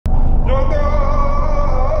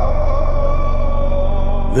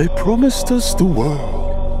They promised us the world,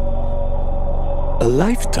 a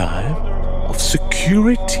lifetime of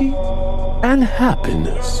security and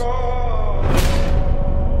happiness.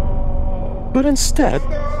 But instead,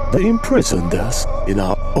 they imprisoned us in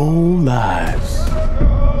our own lives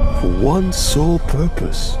for one sole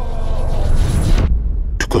purpose: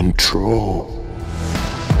 to control.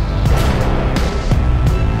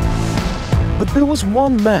 But there was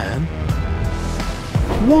one man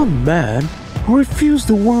who refused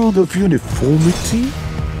the world of uniformity,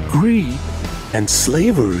 greed, and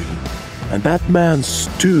slavery. And that man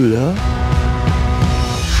stood up,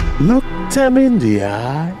 looked them in the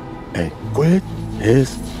eye, and quit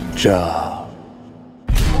his job.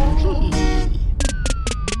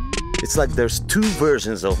 It's like there's two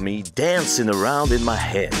versions of me dancing around in my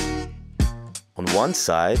head. On one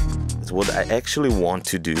side is what I actually want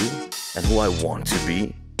to do and who I want to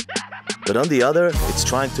be. But on the other, it's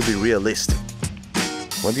trying to be realistic.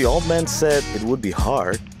 When the old man said it would be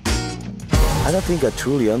hard, I don't think I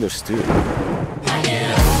truly understood. I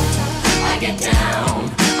get up, I get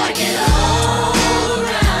down, I get all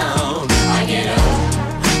around. I get up,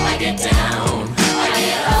 I get down, I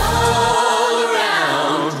get all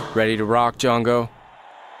around. Ready to rock, Jongo?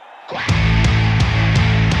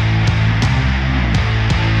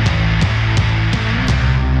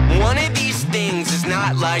 One of these things is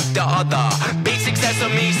not like the other. Basic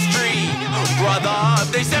Sesame Street, brother.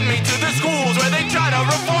 They sent me to the schools where they try to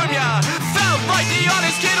reform ya. Felt like the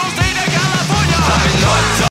honest kid on state of California.